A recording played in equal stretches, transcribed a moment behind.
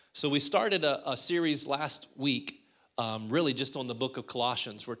So we started a series last week, really just on the book of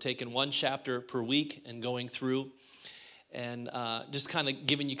Colossians. We're taking one chapter per week and going through and just kind of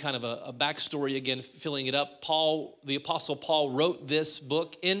giving you kind of a backstory again, filling it up. The Apostle Paul wrote this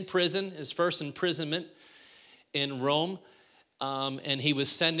book in prison, his first imprisonment in Rome, and he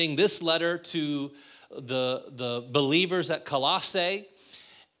was sending this letter to the believers at Colossae,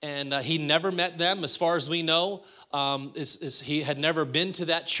 and he never met them as far as we know. He had never been to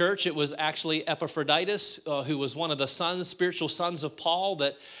that church. It was actually Epaphroditus, who was one of the spiritual sons of Paul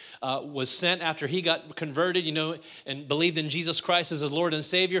that was sent after he got converted, and believed in Jesus Christ as his Lord and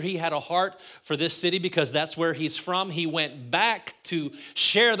Savior. He had a heart for this city because that's where he's from. He went back to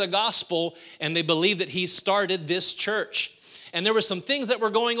share the gospel, and they believed that he started this church. And there were some things that were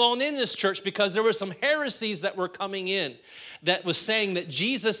going on in this church because there were some heresies that were coming in that was saying that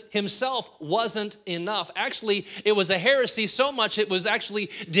Jesus himself wasn't enough. Actually, it was a heresy so much it was actually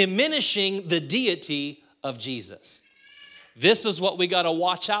diminishing the deity of Jesus. This is what we got to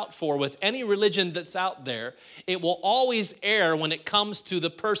watch out for with any religion that's out there. It will always err when it comes to the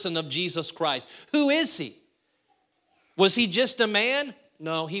person of Jesus Christ. Who is he? Was he just a man?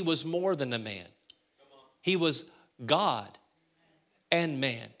 No, he was more than a man. He was God and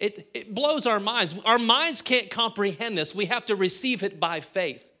man. It blows our minds. Our minds can't comprehend this. We have to receive it by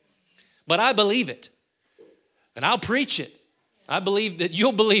faith. But I believe it. And I'll preach it. I believe that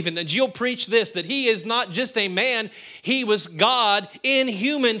you'll believe it, that you'll preach this, that he is not just a man. He was God in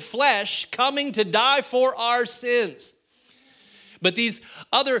human flesh coming to die for our sins. But these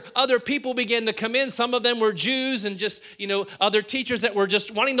other people began to come in. Some of them were Jews and just, other teachers that were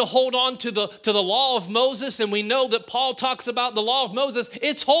just wanting to hold on to the law of Moses. And we know that Paul talks about the law of Moses.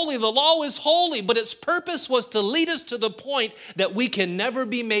 It's holy. The law is holy. But its purpose was to lead us to the point that we can never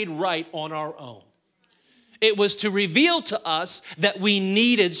be made right on our own. It was to reveal to us that we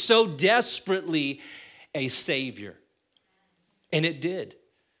needed so desperately a Savior. And it did.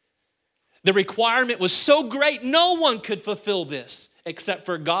 The requirement was so great, no one could fulfill this except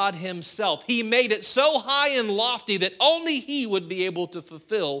for God himself. He made it so high and lofty that only he would be able to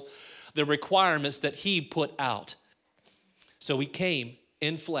fulfill the requirements that he put out. So he came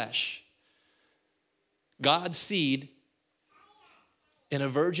in flesh, God's seed in a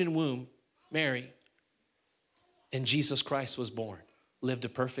virgin womb, Mary, and Jesus Christ was born, lived a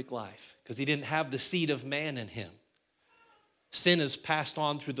perfect life because he didn't have the seed of man in him. Sin is passed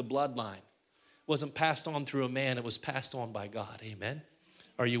on through the bloodline. It wasn't passed on through a man, it was passed on by God. Amen?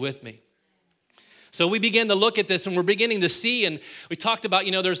 Are you with me? So we begin to look at this and we're beginning to see, and we talked about,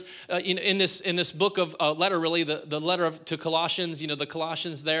 there's in this book of letter, really, the letter to Colossians, the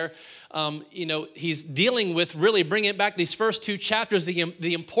Colossians there, he's dealing with really bringing it back these first two chapters,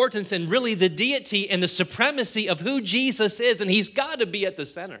 the importance and really the deity and the supremacy of who Jesus is, and he's got to be at the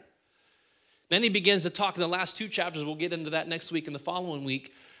center. Then he begins to talk in the last two chapters, we'll get into that next week and the following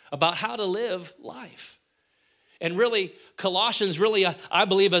week, about how to live life. And really, Colossians, really, I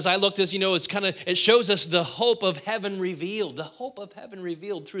believe, as I looked at this, it shows us the hope of heaven revealed,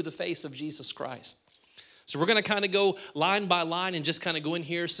 through the face of Jesus Christ. So we're going to kind of go line by line and just kind of go in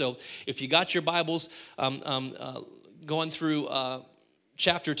here. So if you got your Bibles going through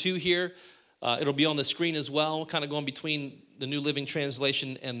chapter 2 here, it'll be on the screen as well, kind of going between the New Living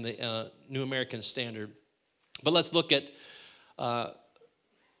Translation and the New American Standard. But let's look at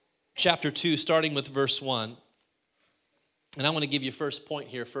chapter 2, starting with verse 1. And I want to give you first point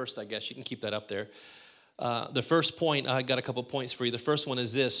here first, I guess. You can keep that up there. The first point, I got a couple points for you. The first one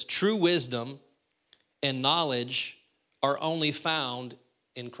is this: true wisdom and knowledge are only found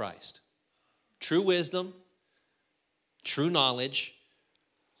in Christ. True wisdom, true knowledge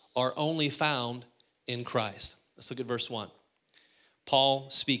are only found in Christ. Let's look at verse 1. Paul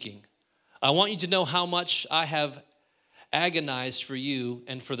speaking. I want you to know how much I have agonized for you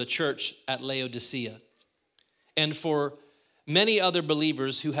and for the church at Laodicea, and for many other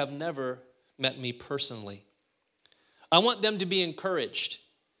believers who have never met me personally. I want them to be encouraged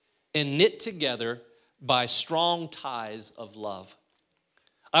and knit together by strong ties of love.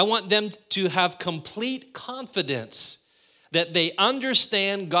 I want them to have complete confidence that they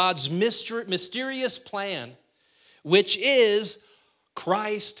understand God's mysterious plan, which is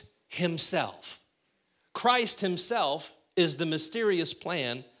Christ himself. Christ himself is the mysterious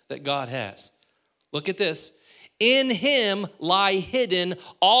plan that God has. Look at this. In him lie hidden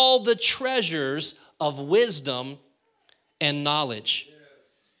all the treasures of wisdom and knowledge.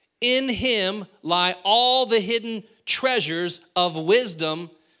 In him lie all the hidden treasures of wisdom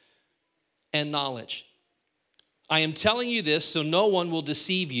and knowledge. I am telling you this so no one will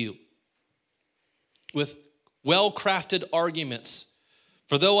deceive you with well-crafted arguments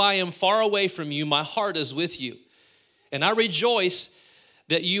For though I am far away from you, my heart is with you. And I rejoice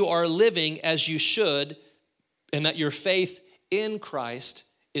that you are living as you should, and that your faith in Christ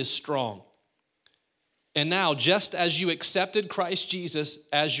is strong. And now, just as you accepted Christ Jesus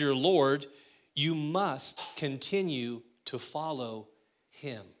as your Lord, you must continue to follow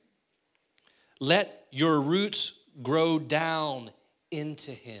him. Let your roots grow down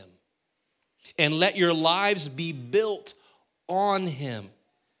into him, and let your lives be built on him.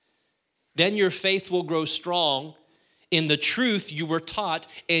 Then your faith will grow strong in the truth you were taught,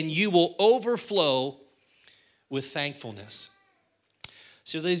 and you will overflow with thankfulness.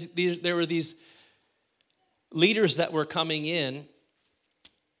 So there were these leaders that were coming in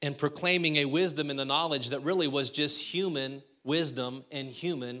and proclaiming a wisdom and a knowledge that really was just human wisdom and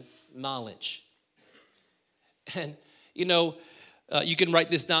human knowledge. And, you can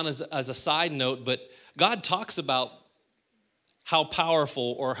write this down as a side note, but God talks about how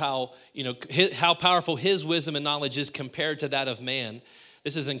powerful or how powerful his wisdom and knowledge is compared to that of man.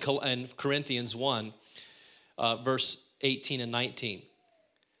 This is in Corinthians 1, verse 18 and 19.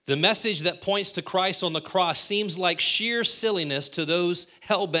 The message that points to Christ on the cross seems like sheer silliness to those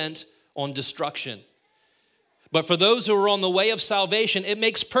hell-bent on destruction. But for those who are on the way of salvation, it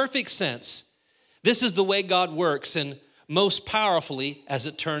makes perfect sense. This is the way God works, and most powerfully, as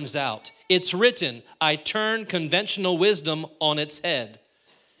it turns out. It's written, I turn conventional wisdom on its head,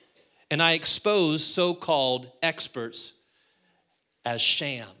 and I expose so-called experts as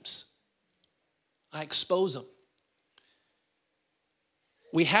shams. I expose them.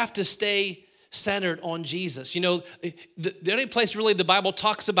 We have to stay centered on Jesus. The only place really the Bible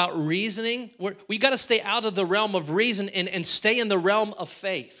talks about reasoning, we got to stay out of the realm of reason and stay in the realm of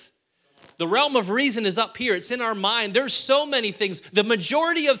faith. The realm of reason is up here. It's in our mind. There's so many things. The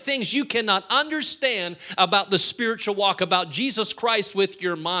majority of things you cannot understand about the spiritual walk, about Jesus Christ with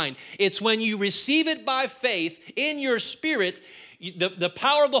your mind. It's when you receive it by faith in your spirit, the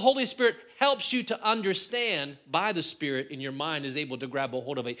power of the Holy Spirit helps you to understand by the Spirit, and your mind is able to grab a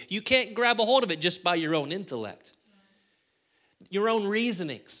hold of it. You can't grab a hold of it just by your own intellect, your own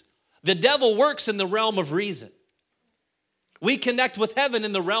reasonings. The devil works in the realm of reason. We connect with heaven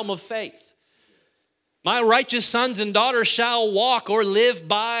in the realm of faith. My righteous sons and daughters shall walk or live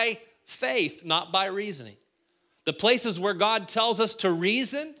by faith, not by reasoning. The places where God tells us to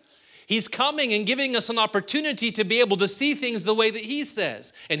reason, he's coming and giving us an opportunity to be able to see things the way that he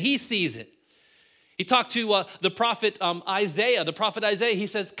says, and he sees it. He talked to the prophet Isaiah. The prophet Isaiah, he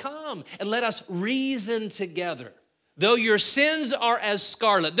says, come and let us reason together. Though your sins are as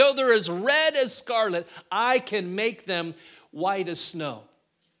scarlet, though they're as red as scarlet, I can make them white as snow.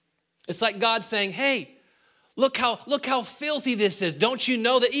 It's like God saying, hey, look how filthy this is. Don't you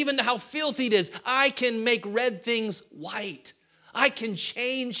know that even how filthy it is, I can make red things white. I can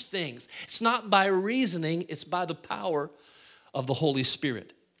change things. It's not by reasoning, it's by the power of the Holy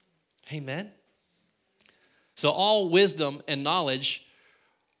Spirit. Amen? So all wisdom and knowledge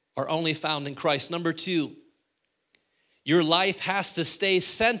are only found in Christ. Number 2, your life has to stay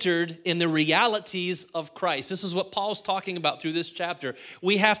centered in the realities of Christ. This is what Paul's talking about through this chapter.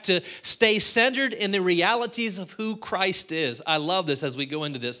 We have to stay centered in the realities of who Christ is. I love this as we go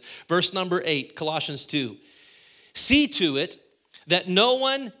into this. Verse number 8, Colossians 2. See to it that no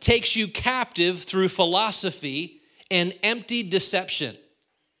one takes you captive through philosophy and empty deception,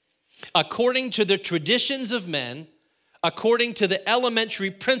 according to the traditions of men, according to the elementary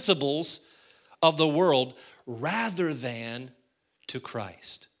principles of the world, rather than to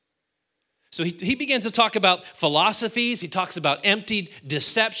Christ. So he begins to talk about philosophies. He talks about empty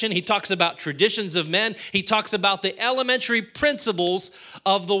deception. He talks about traditions of men. He talks about the elementary principles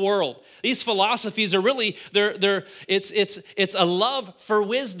of the world. These philosophies are really, it's a love for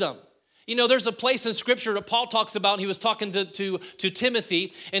wisdom. There's a place in Scripture that Paul talks about. He was talking to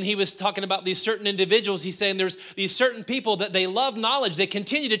Timothy, and he was talking about these certain individuals. He's saying there's these certain people that they love knowledge. They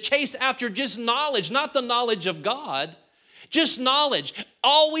continue to chase after just knowledge, not the knowledge of God, just knowledge,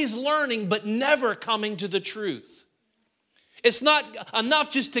 always learning, but never coming to the truth. It's not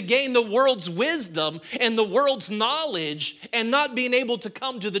enough just to gain the world's wisdom and the world's knowledge and not being able to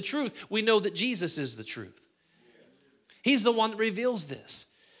come to the truth. We know that Jesus is the truth. He's the one that reveals this.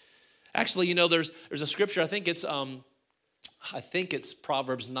 Actually, there's a scripture, I think it's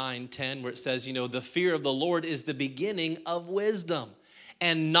Proverbs 9:10, where it says, the fear of the Lord is the beginning of wisdom,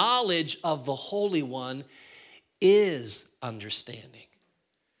 and knowledge of the Holy One is understanding.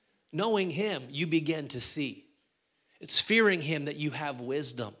 Knowing him, you begin to see. It's fearing him that you have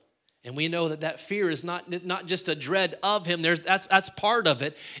wisdom. And we know that fear is not just a dread of him. That's part of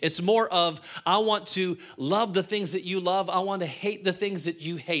it. It's more of, I want to love the things that you love. I want to hate the things that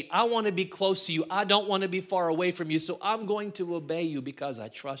you hate. I want to be close to you. I don't want to be far away from you. So I'm going to obey you because I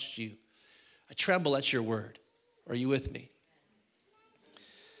trust you. I tremble at your word. Are you with me?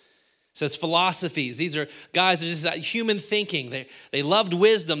 It says philosophies. These are guys that just human thinking. They loved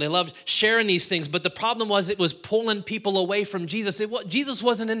wisdom. They loved sharing these things. But the problem was it was pulling people away from Jesus. Jesus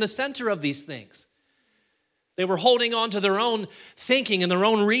wasn't in the center of these things. They were holding on to their own thinking and their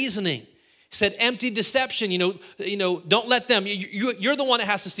own reasoning. He said empty deception. Don't let them. You're the one that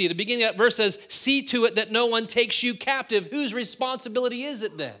has to see it. The beginning of that verse says, see to it that no one takes you captive. Whose responsibility is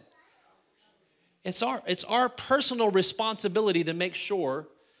it then? It's our personal responsibility to make sure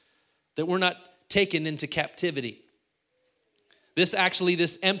that we're not taken into captivity. This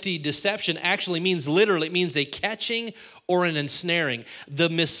empty deception actually means literally, it means a catching or an ensnaring. The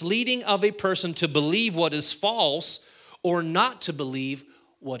misleading of a person to believe what is false or not to believe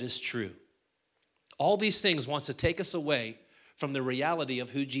what is true. All these things wants to take us away from the reality of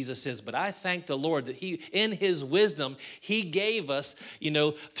who Jesus is. But I thank the Lord that he, in his wisdom, he gave us,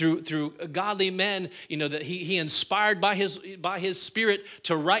 through godly men, that he inspired by his spirit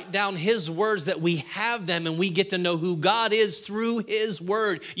to write down his words, that we have them and we get to know who God is through his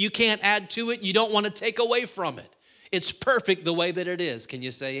word. You can't add to it. You don't want to take away from it. It's perfect the way that it is. Can you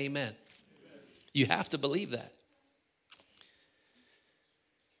say amen? You have to believe that.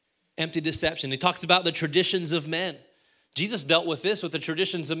 Empty deception. He talks about the traditions of men. Jesus dealt with this, with the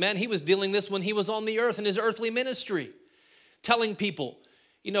traditions of men. He was dealing this when he was on the earth in his earthly ministry, telling people,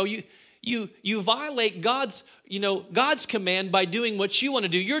 you violate God's command by doing what you want to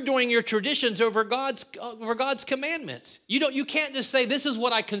do. You're doing your traditions over God's commandments. You can't just say, this is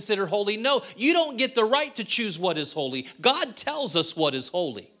what I consider holy. No, you don't get the right to choose what is holy. God tells us what is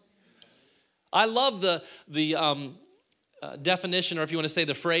holy. I love the definition, or if you want to say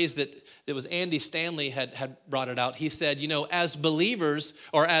the phrase that it was Andy Stanley had brought it out. He said, as believers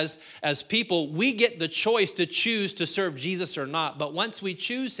or as people, we get the choice to choose to serve Jesus or not. But once we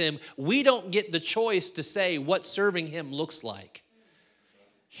choose him, we don't get the choice to say what serving him looks like.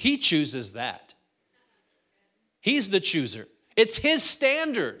 He chooses that. He's the chooser. It's his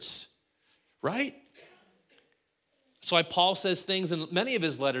standards, right? That's why Paul says things in many of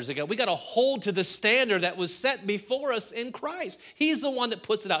his letters. We got to hold to the standard that was set before us in Christ. He's the one that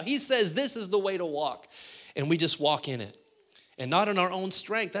puts it out. He says this is the way to walk, and we just walk in it. And not in our own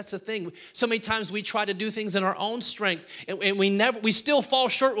strength. That's the thing. So many times we try to do things in our own strength, and we still fall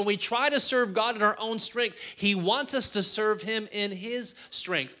short when we try to serve God in our own strength. He wants us to serve him in his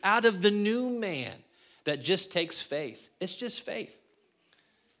strength, out of the new man that just takes faith. It's just faith.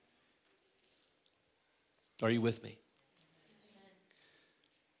 Are you with me?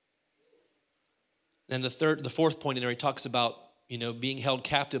 And the fourth point in there, he talks about, being held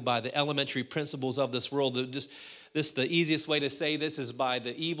captive by the elementary principles of this world. The easiest way to say this is by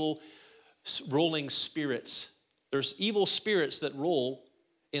the evil ruling spirits. There's evil spirits that rule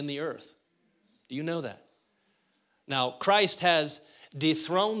in the earth. Do you know that? Now, Christ has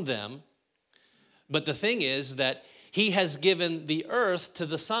dethroned them, but the thing is that he has given the earth to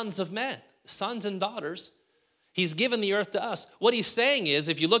the sons of men, sons and daughters. He's given the earth to us. What he's saying is,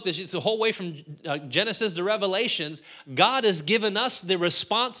 if you look, it's the whole way from Genesis to Revelations, God has given us the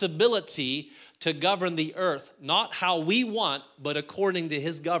responsibility to govern the earth, not how we want, but according to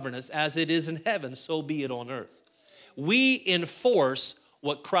his governance. As it is in heaven, so be it on earth. We enforce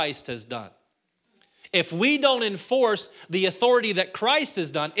what Christ has done. If we don't enforce the authority that Christ has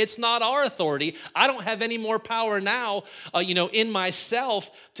done, it's not our authority. I don't have any more power now, in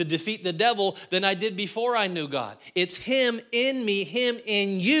myself to defeat the devil than I did before I knew God. It's him in me, him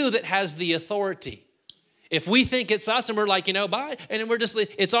in you that has the authority. If we think it's us and we're like, bye, and we're just, you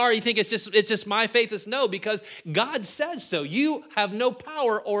think it's just my faith. It's no, because God says so. You have no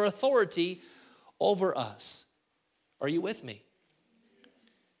power or authority over us. Are you with me?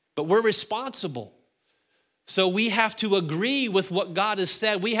 But we're responsible. So we have to agree with what God has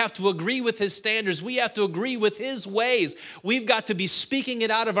said. We have to agree with his standards. We have to agree with his ways. We've got to be speaking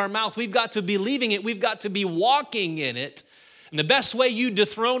it out of our mouth. We've got to be believing it. We've got to be walking in it. And the best way you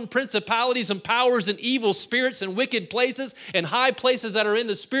dethrone principalities and powers and evil spirits and wicked places and high places that are in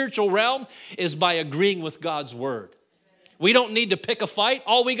the spiritual realm is by agreeing with God's word. We don't need to pick a fight.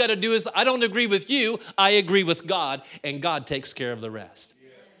 All we got to do is, I don't agree with you. I agree with God, and God takes care of the rest.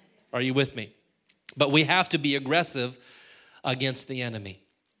 Are you with me? But we have to be aggressive against the enemy.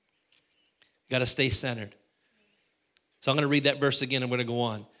 Got to stay centered. So I'm going to read that verse again. I'm going to go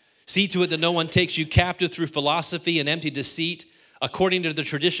on. See to it that no one takes you captive through philosophy and empty deceit according to the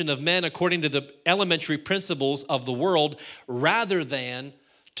tradition of men, according to the elementary principles of the world, rather than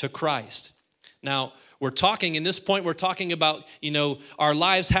to Christ. Now, we're talking about, our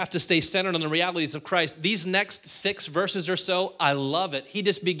lives have to stay centered on the realities of Christ. These next 6 verses or so, I love it. He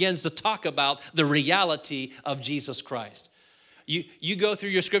just begins to talk about the reality of Jesus Christ. You go through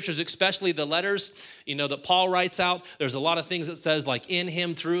your scriptures, especially the letters, that Paul writes out. There's a lot of things that says like in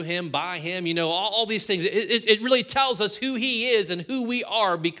him, through him, by him, all these things. It really tells us who he is and who we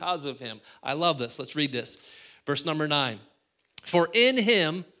are because of him. I love this. Let's read this. Verse number 9. For in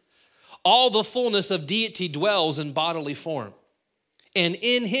him all the fullness of deity dwells in bodily form. And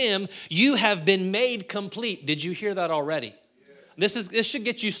in him you have been made complete. Did you hear that already? This should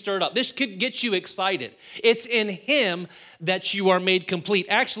get you stirred up. This could get you excited. It's in him that you are made complete.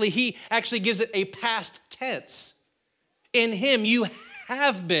 Actually, he actually gives it a past tense. In him you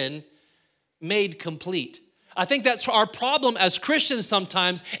have been made complete. I think that's our problem as Christians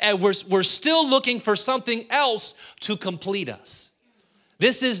sometimes, and we're still looking for something else to complete us.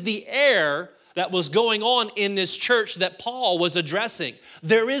 This is the error that was going on in this church that Paul was addressing.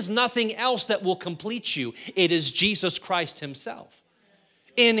 There is nothing else that will complete you. It is Jesus Christ himself.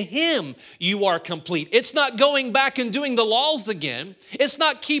 In him you are complete. It's not going back and doing the laws again. It's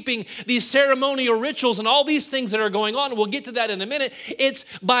not keeping these ceremonial rituals and all these things that are going on. We'll get to that in a minute. It's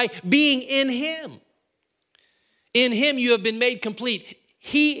by being in him. In him you have been made complete.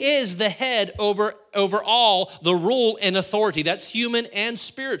 He is the head over all the rule and authority. That's human and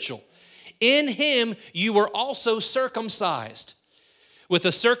spiritual. In him you were also circumcised with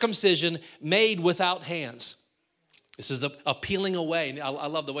a circumcision made without hands. This is a peeling away. I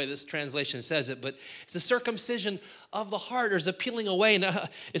love the way this translation says it, but it's a circumcision of the heart. There's a peeling away. And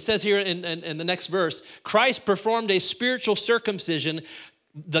it says here in the next verse, Christ performed a spiritual circumcision,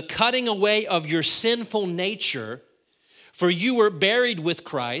 the cutting away of your sinful nature, for you were buried with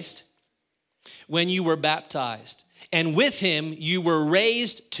Christ when you were baptized. And with him you were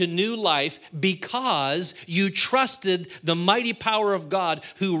raised to new life because you trusted the mighty power of God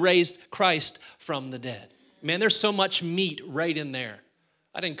who raised Christ from the dead. Man, there's so much meat right in there.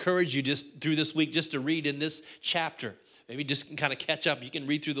 I'd encourage you just through this week just to read in this chapter. Maybe just kind of catch up. You can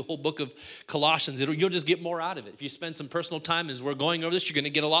read through the whole book of Colossians. You'll just get more out of it. If you spend some personal time as we're going over this, you're going to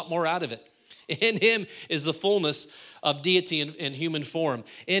get a lot more out of it. In him is the fullness of deity in human form.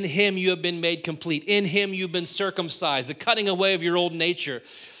 In him you have been made complete. In him you've been circumcised, the cutting away of your old nature.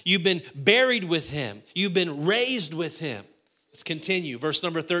 You've been buried with him. You've been raised with him. Let's continue. Verse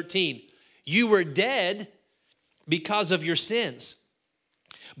number 13. You were dead because of your sins.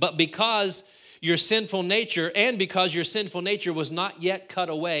 But because your sinful nature was not yet cut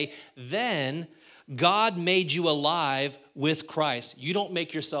away, then God made you alive with Christ. You don't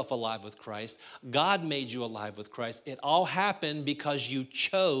make yourself alive with Christ. God made you alive with Christ. It all happened because you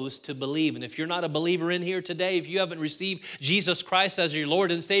chose to believe. And if you're not a believer in here today, if you haven't received Jesus Christ as your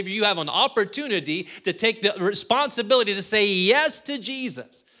Lord and Savior, you have an opportunity to take the responsibility to say yes to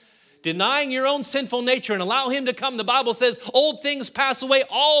Jesus. Denying your own sinful nature and allow him to come. The Bible says, old things pass away,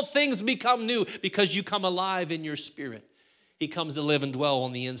 all things become new because you come alive in your spirit. He comes to live and dwell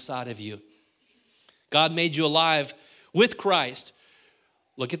on the inside of you. God made you alive with Christ.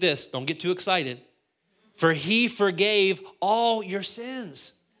 Look at this. Don't get too excited. For he forgave all your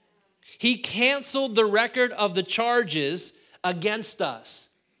sins. He canceled the record of the charges against us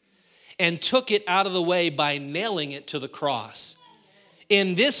and took it out of the way by nailing it to the cross.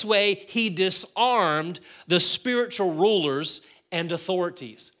 In this way, he disarmed the spiritual rulers and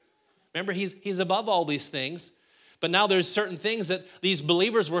authorities. Remember, he's above all these things. But now there's certain things that these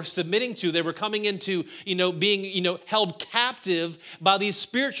believers were submitting to. They were coming into, being, held captive by these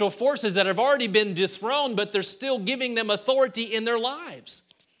spiritual forces that have already been dethroned, but they're still giving them authority in their lives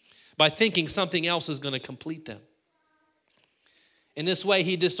by thinking something else is going to complete them. In this way,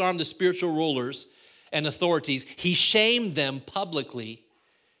 he disarmed the spiritual rulers and authorities. He shamed them publicly,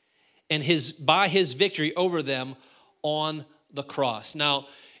 and by his victory over them on the cross. Now,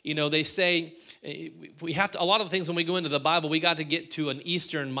 they say we have to, a lot of things when we go into the Bible, we got to get to an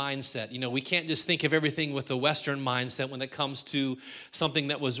Eastern mindset. We can't just think of everything with a Western mindset when it comes to something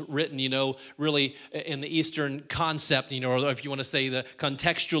that was written, really in the Eastern concept, or if you want to say the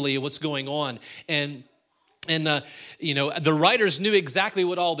contextually what's going on. And the writers knew exactly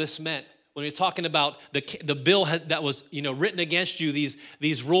what all this meant. When you're talking about the bill that was written against you,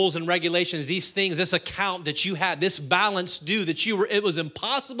 these rules and regulations, these things, this account that you had, this balance due that it was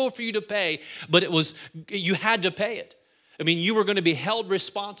impossible for you to pay, but you had to pay it. I mean, you were going to be held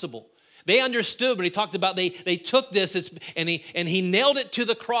responsible. They understood when he talked about they took this and he nailed it to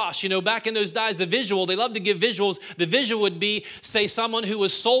the cross. You know, back in those days, the visual, they love to give visuals. The visual would be, say, someone who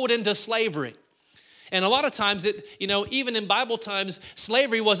was sold into slavery. And a lot of times, even in Bible times,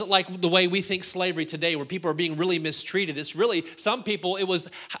 slavery wasn't like the way we think slavery today, where people are being really mistreated. It's really, some people, it was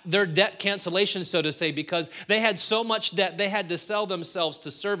their debt cancellation, so to say, because they had so much debt, they had to sell themselves to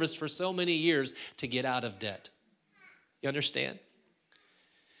service for so many years to get out of debt. You understand?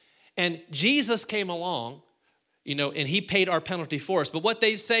 And Jesus came along, and he paid our penalty for us. But what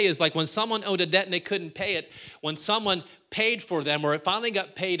they say is like when someone owed a debt and they couldn't pay it, when someone paid for them or it finally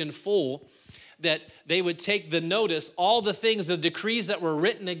got paid in full, that they would take the notice, all the things, the decrees that were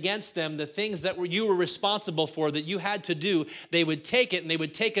written against them, the things that you were responsible for, that you had to do, they would take it and they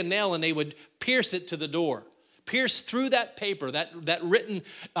would take a nail and they would pierce it to the door. Pierce through that paper, that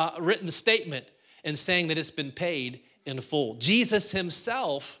written statement, and saying that it's been paid in full. Jesus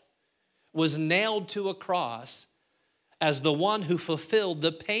himself was nailed to a cross as the one who fulfilled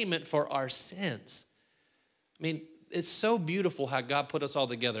the payment for our sins. I mean, it's so beautiful how God put us all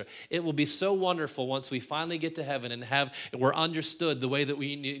together. It will be so wonderful once we finally get to heaven and we're understood the way that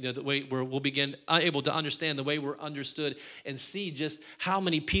we need, the way we'll begin able to understand the way we're understood and see just how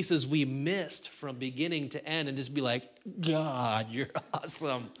many pieces we missed from beginning to end and just be like, God, you're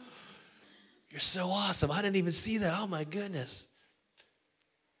awesome. You're so awesome. I didn't even see that. Oh my goodness.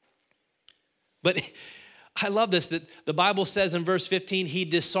 But I love this, that the Bible says in verse 15, he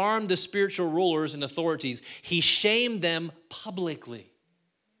disarmed the spiritual rulers and authorities. He shamed them publicly.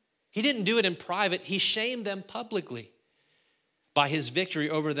 He didn't do it in private. He shamed them publicly by his victory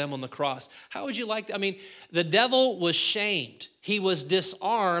over them on the cross. How would you like that? I mean, the devil was shamed. He was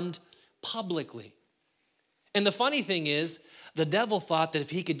disarmed publicly. And the funny thing is, the devil thought that if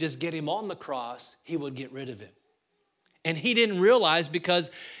he could just get him on the cross, he would get rid of him. And he didn't realize,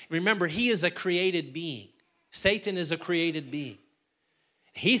 because remember, he is a created being. Satan is a created being.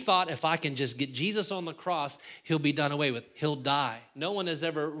 He thought if I can just get Jesus on the cross, he'll be done away with. He'll die. No one has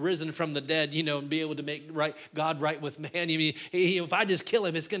ever risen from the dead, and be able to make God right with man. If I just kill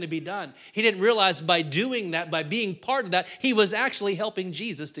him, it's going to be done. He didn't realize by doing that, by being part of that, he was actually helping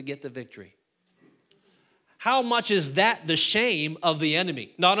Jesus to get the victory. How much is that the shame of the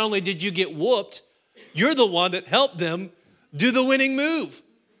enemy? Not only did you get whooped, you're the one that helped them do the winning move.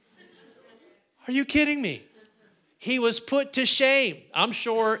 Are you kidding me? He was put to shame. I'm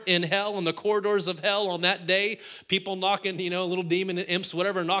sure in hell, in the corridors of hell on that day, people knocking, little demon and imps,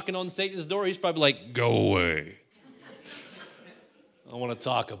 whatever, knocking on Satan's door. He's probably like, go away. I want to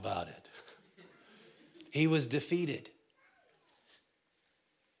talk about it. He was defeated.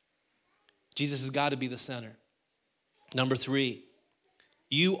 Jesus has got to be the center. Number 3,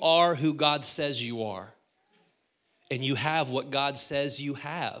 you are who God says you are. And you have what God says you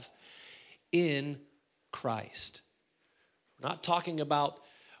have in Christ. We're not talking about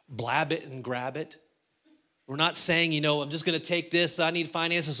blab it and grab it. We're not saying, I'm just going to take this. I need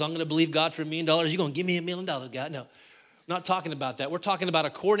finances, so I'm going to believe God for $1 million. You're going to give me $1 million, God? No, we're not talking about that. We're talking about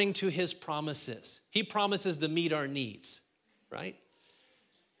according to his promises. He promises to meet our needs, right?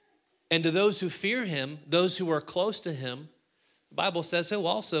 And to those who fear him, those who are close to him, the Bible says he'll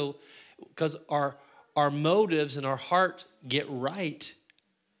also, because our motives and our heart get right,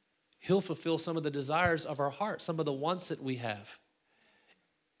 he'll fulfill some of the desires of our heart, some of the wants that we have.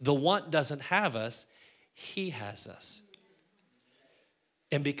 The want doesn't have us, he has us.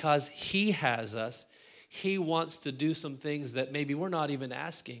 And because he has us, he wants to do some things that maybe we're not even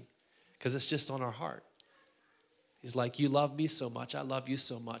asking because it's just on our heart. He's like, you love me so much. I love you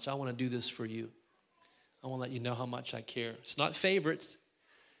so much. I want to do this for you. I want to let you know how much I care. It's not favorites.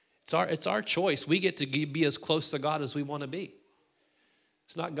 It's our choice. We get to be as close to God as we want to be.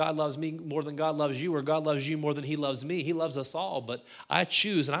 It's not God loves me more than God loves you, or God loves you more than he loves me. He loves us all, but I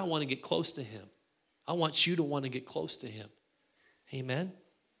choose and I want to get close to him. I want you to want to get close to him. Amen?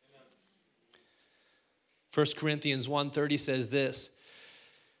 1 Corinthians 1:30 says this,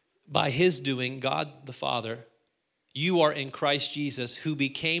 by his doing, God the Father, you are in Christ Jesus, who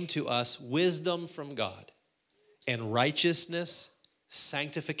became to us wisdom from God and righteousness,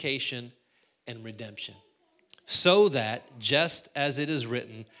 sanctification, and redemption. So that, just as it is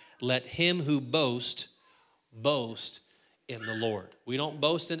written, let him who boasts, boast in the Lord. We don't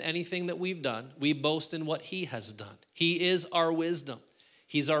boast in anything that we've done. We boast in what he has done. He is our wisdom.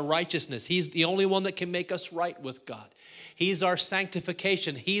 He's our righteousness. He's the only one that can make us right with God. He's our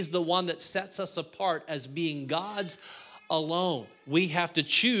sanctification. He's the one that sets us apart as being God's alone. We have to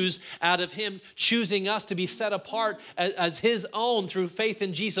choose out of him choosing us to be set apart as his own through faith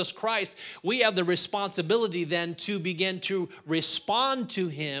in Jesus Christ. We have the responsibility then to begin to respond to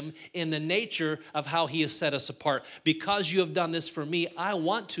him in the nature of how he has set us apart. Because you have done this for me, I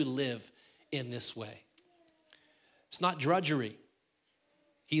want to live in this way. It's not drudgery.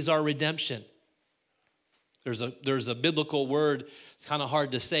 He's our redemption. There's a biblical word, it's kind of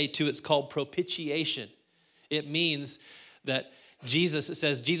hard to say too, it's called propitiation. It means that it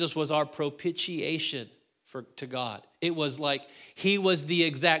says Jesus was our propitiation to God. It was like he was the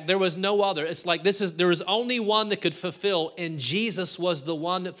exact, there was no other. It's like there was only one that could fulfill, and Jesus was the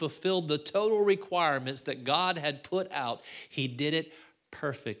one that fulfilled the total requirements that God had put out. He did it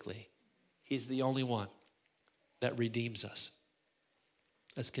perfectly. He's the only one that redeems us.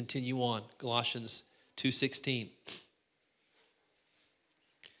 Let's continue on. Colossians 2:16.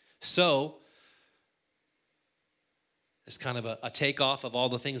 So, it's kind of a takeoff of all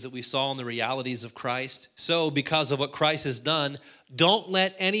the things that we saw in the realities of Christ. So, because of what Christ has done, don't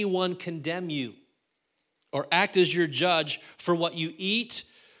let anyone condemn you or act as your judge for what you eat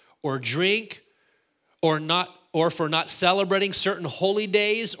or drink or for not celebrating certain holy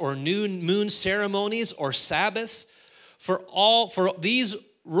days or new moon ceremonies or Sabbaths. For these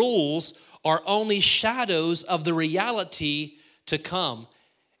rules are only shadows of the reality to come,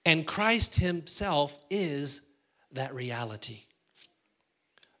 and Christ himself is that reality.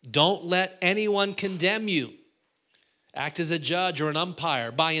 Don't let anyone condemn you. Act as a judge or an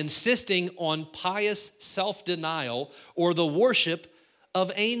umpire by insisting on pious self-denial or the worship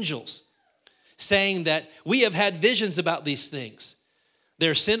of angels, saying that we have had visions about these things.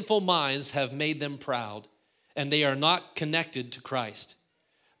 Their sinful minds have made them proud, and they are not connected to Christ,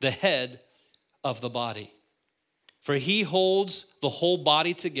 the head of the body. For he holds the whole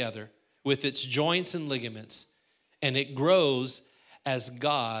body together with its joints and ligaments, and it grows as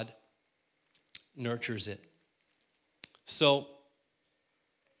God nurtures it. So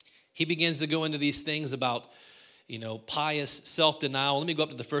he begins to go into these things about, pious self-denial. Let me go up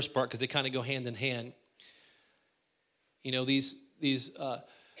to the first part because they kind of go hand in hand. These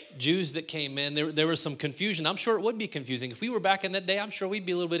Jews that came in, there was some confusion. I'm sure it would be confusing. If we were back in that day, I'm sure we'd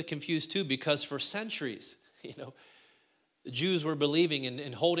be a little bit confused too, because for centuries, the Jews were believing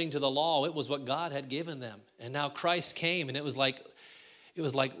and holding to the law. It was what God had given them. And now Christ came, and it was like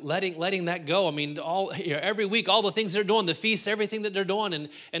letting that go. I mean, every week, all the things they're doing, the feasts, everything that they're doing,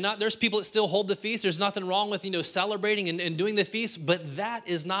 and there's people that still hold the feast. There's nothing wrong with, celebrating and doing the feast, but that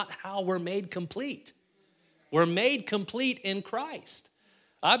is not how we're made complete. We're made complete in Christ.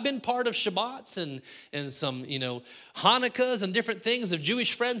 I've been part of Shabbats and some, Hanukkahs and different things of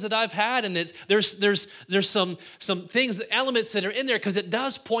Jewish friends that I've had. And there's some things, elements that are in there because it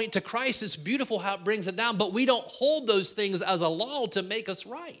does point to Christ. It's beautiful how it brings it down, but we don't hold those things as a law to make us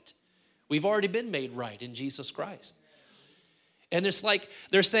right. We've already been made right in Jesus Christ. And it's like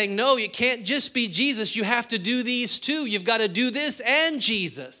they're saying, no, you can't just be Jesus. You have to do these too. You've got to do this and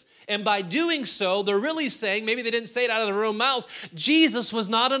Jesus. And by doing so, they're really saying, maybe they didn't say it out of their own mouths, Jesus was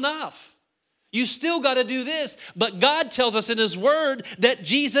not enough. You still got to do this. But God tells us in his word that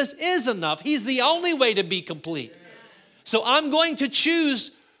Jesus is enough. He's the only way to be complete. So I'm going to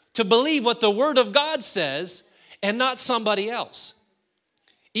choose to believe what the word of God says and not somebody else.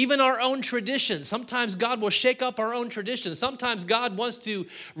 Even our own traditions. Sometimes God will shake up our own traditions. Sometimes God wants to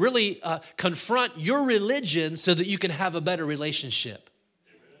really confront your religion so that you can have a better relationship.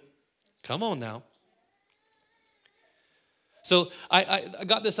 Come on now. So I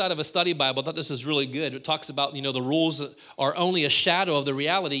got this out of a study Bible. I thought this is really good. It talks about, the rules are only a shadow of the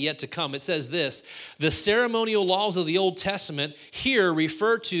reality yet to come. It says this: the ceremonial laws of the Old Testament here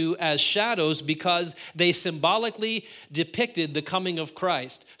refer to as shadows because they symbolically depicted the coming of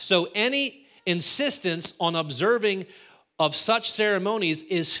Christ. So any insistence on observing of such ceremonies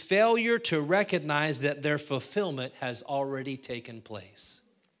is failure to recognize that their fulfillment has already taken place.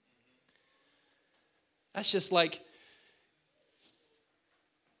 That's just like,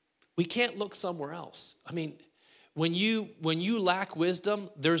 we can't look somewhere else. I mean, when you lack wisdom,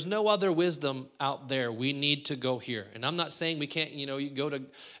 there's no other wisdom out there. We need to go here. And I'm not saying we can't, you go to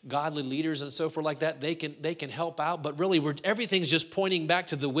godly leaders and so forth like that. They can help out, but really everything's just pointing back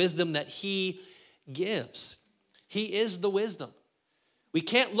to the wisdom that he gives. He is the wisdom. We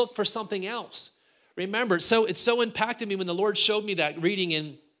can't look for something else. Remember, so it so impacted me when the Lord showed me that reading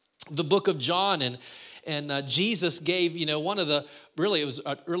in the book of John, and Jesus gave, one of the, really, it was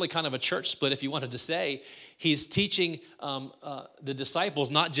really kind of a church split, if you wanted to say. He's teaching the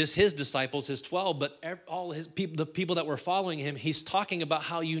disciples, not just his disciples, his 12, but all his people, the people that were following him. He's talking about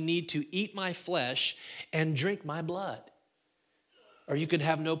how you need to eat my flesh and drink my blood. or you can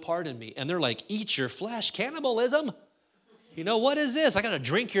have no part in me. And they're like, eat your flesh, cannibalism? You know, what is this? I got to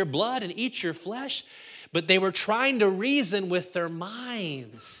drink your blood and eat your flesh? But they were trying to reason with their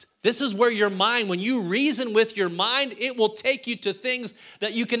minds. This is where your mind, when you reason with your mind, it will take you to things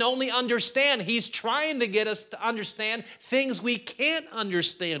that you can only understand. He's trying to get us to understand things we can't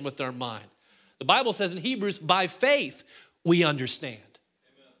understand with our mind. The Bible says in Hebrews, by faith we understand.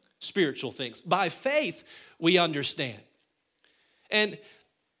 Amen. Spiritual things. By faith we understand. And,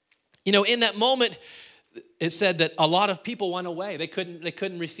 you know, in that moment, it said that a lot of people went away. They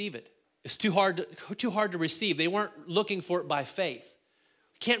couldn't receive it. It's too hard to receive. They weren't looking for it by faith.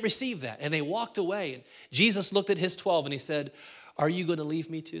 Can't receive that. And they walked away. And Jesus looked at his 12 and he said, are you going to leave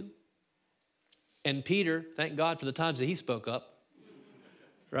me too? And Peter, thank God for the times that he spoke up,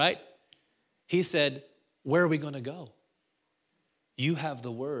 right? He said, where are we going to go? You have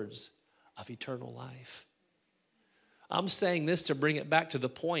the words of eternal life. I'm saying this to bring it back to the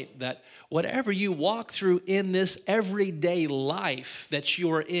point that whatever you walk through in this everyday life that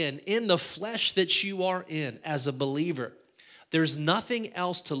you are in the flesh that you are in as a believer, there's nothing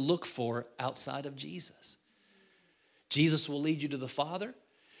else to look for outside of Jesus. Jesus will lead you to the Father.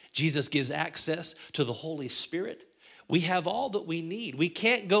 Jesus gives access to the Holy Spirit. We have all that we need. We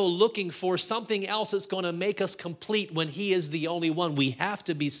can't go looking for something else that's going to make us complete when He is the only one. We have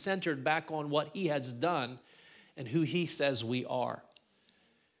to be centered back on what He has done and who He says we are.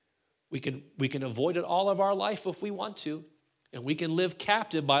 We can avoid it all of our life if we want to, and we can live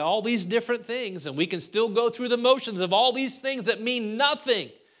captive by all these different things, and we can still go through the motions of all these things that mean nothing.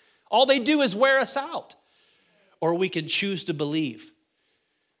 All they do is wear us out. Or we can choose to believe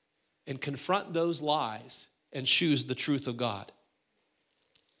and confront those lies and choose the truth of God.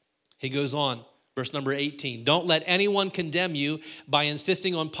 He goes on, verse number 18. Don't let anyone condemn you by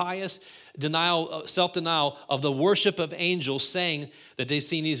insisting on pious denial, self-denial of the worship of angels, saying that they've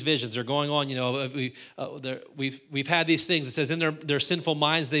seen these visions. They're going on, you know, we've had these things. It says in their sinful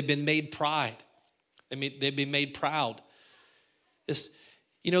minds, they've been made pride. They've been made proud. This,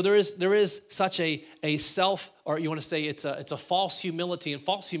 you know, there is such a self, or you want to say it's a false humility, and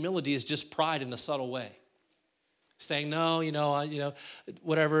false humility is just pride in a subtle way. Saying no,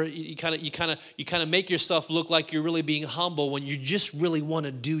 whatever. You kind of make yourself look like you're really being humble when you just really want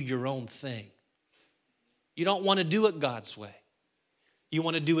to do your own thing. You don't want to do it God's way. You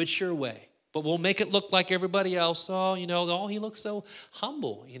want to do it your way. But we'll make it look like everybody else. Oh, he looks so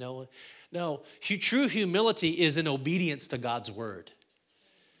humble. No, true humility is in obedience to God's word.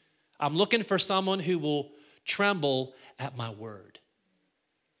 I'm looking for someone who will tremble at my word.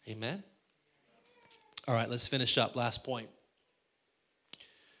 Amen. All right, let's finish up. Last point.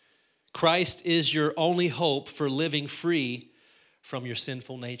 Christ is your only hope for living free from your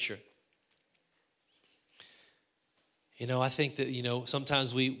sinful nature. I think that,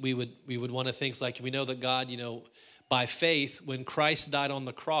 sometimes we would want to think like, we know that God, by faith, when Christ died on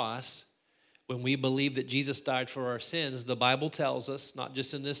the cross, when we believe that Jesus died for our sins, the Bible tells us, not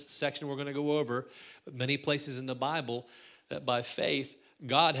just in this section we're going to go over, but many places in the Bible, that by faith,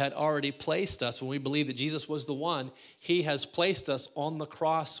 God had already placed us, when we believe that Jesus was the one, He has placed us on the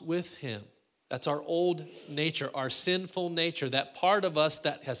cross with Him. That's our old nature, our sinful nature, that part of us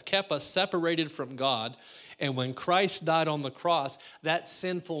that has kept us separated from God. And when Christ died on the cross, that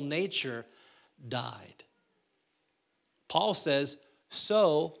sinful nature died. Paul says,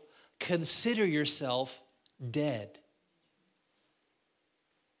 so consider yourself dead.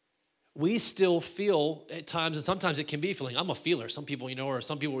 We still feel at times, and sometimes it can be feeling, I'm a feeler. Some people, or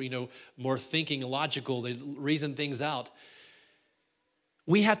some people, more thinking, logical, they reason things out.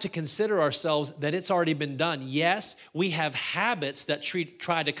 We have to consider ourselves that it's already been done. Yes, we have habits that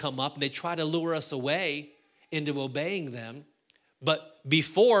try to come up, and they try to lure us away into obeying them. But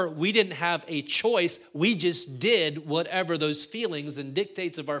before, we didn't have a choice. We just did whatever those feelings and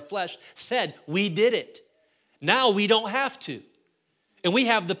dictates of our flesh said. We did it. Now we don't have to. And we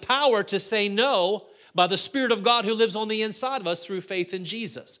have the power to say no by the Spirit of God who lives on the inside of us through faith in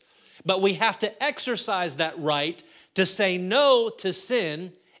Jesus. But we have to exercise that right to say no to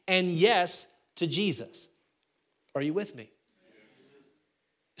sin and yes to Jesus. Are you with me?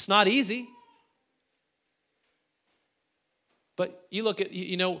 It's not easy. But you look at,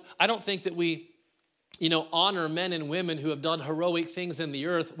 I don't think that we, honor men and women who have done heroic things in the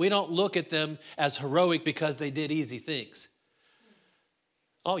earth. We don't look at them as heroic because they did easy things.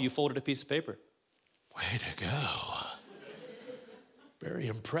 Oh, you folded a piece of paper. Way to go. Very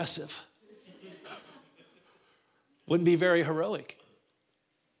impressive. Wouldn't be very heroic.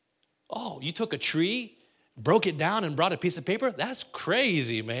 Oh, you took a tree broke it down and brought a piece of paper. That's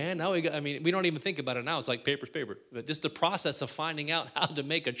crazy, man. Now we don't even think about it now. It's like paper's paper. But just the process of finding out how to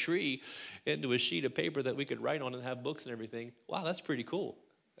make a tree into a sheet of paper that we could write on and have books and everything. Wow, that's pretty cool.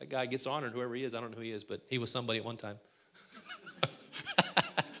 That guy gets honored, whoever he is. I don't know who he is, but he was somebody at one time.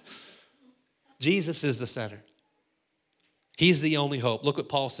 Jesus is the center. He's the only hope. Look what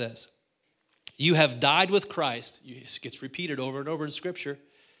Paul says. You have died with Christ. It gets repeated over and over in Scripture.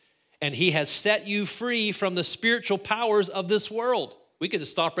 And he has set you free from the spiritual powers of this world. We could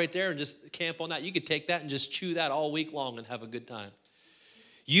just stop right there and just camp on that. You could take that and just chew that all week long and have a good time.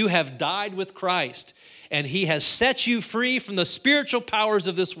 You have died with Christ, and he has set you free from the spiritual powers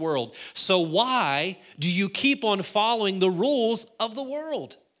of this world. So why do you keep on following the rules of the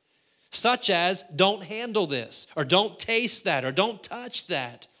world? Such as, don't handle this, or don't taste that, or don't touch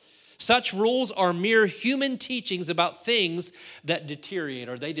that. Such rules are mere human teachings about things that deteriorate,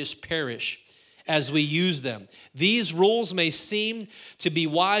 or they just perish as we use them. These rules may seem to be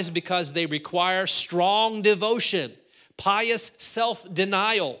wise because they require strong devotion, pious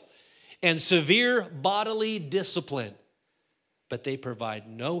self-denial, and severe bodily discipline, but they provide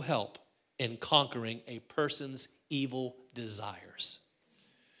no help in conquering a person's evil desires.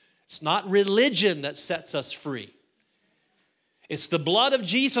 It's not religion that sets us free. It's the blood of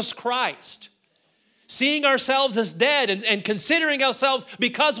Jesus Christ. Seeing ourselves as dead and considering ourselves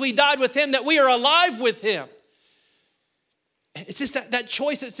because we died with him that we are alive with him. It's just that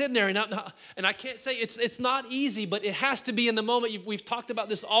choice that's in there. And I can't say it's not easy, but it has to be in the moment. We've talked about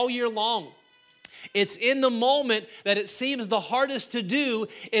this all year long. It's in the moment that it seems the hardest to do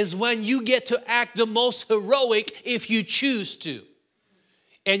is when you get to act the most heroic if you choose to.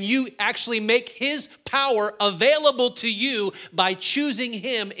 And you actually make his power available to you by choosing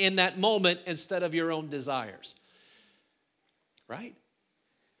him in that moment instead of your own desires. Right?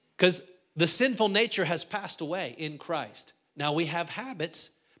 Because the sinful nature has passed away in Christ. Now we have habits,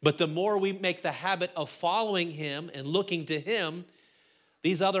 but the more we make the habit of following him and looking to him,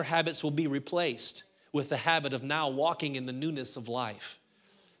 these other habits will be replaced with the habit of now walking in the newness of life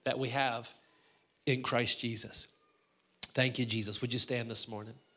that we have in Christ Jesus. Thank you, Jesus. Would you stand this morning?